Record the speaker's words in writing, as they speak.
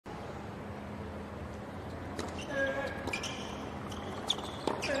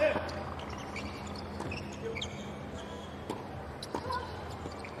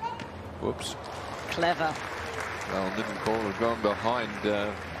Whoops. Clever. Well, Middelkoop have gone behind.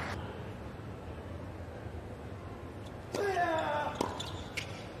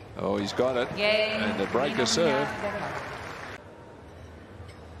 Oh, he's got it. And the breaker serve.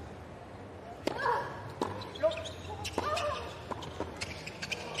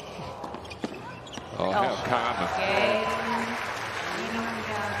 Oh, how calm.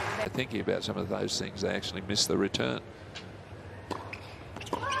 Thinking about some of those things, they actually missed the return.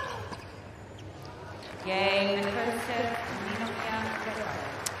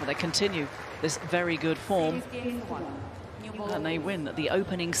 Well, they continue this very good form, and they win the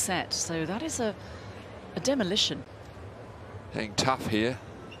opening set. So that is a demolition. Being tough here.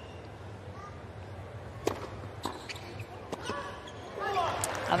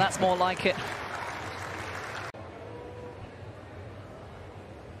 And that's more like it.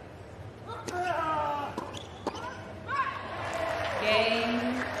 Cain,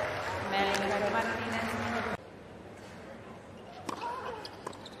 Melichar-Martinez.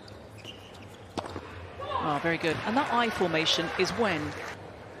 Oh, very good. And that I formation is when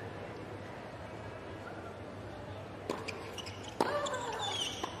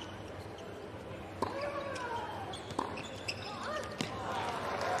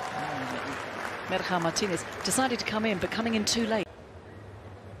Melichar-Martinez decided to come in, but coming in too late.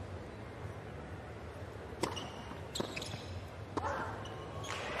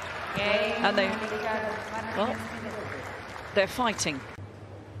 And they're fighting.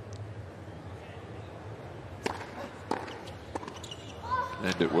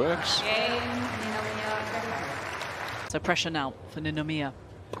 And it works. So pressure now for Ninomiya.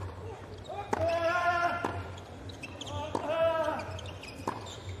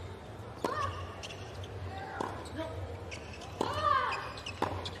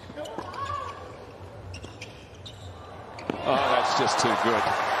 Oh, that's just too good.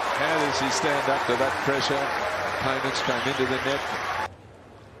 How does he stand up to that pressure? Opponents came into the net.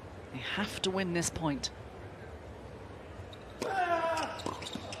 They have to win this point.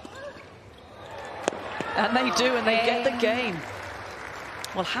 And they do, and they get the game.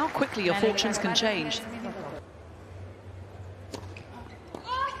 Well, how quickly your fortunes can change.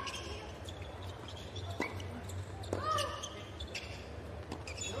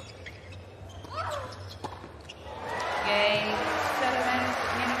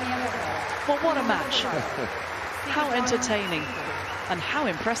 Well, what a match. How entertaining and how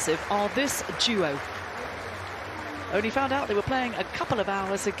impressive are this duo. Only found out they were playing a couple of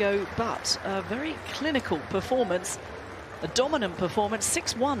hours ago, but a very clinical performance, a dominant performance,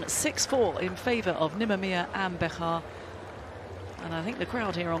 6-1, 6-4 in favour of Ninomiya and Behar. And I think the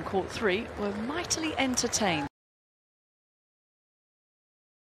crowd here on court 3 were mightily entertained.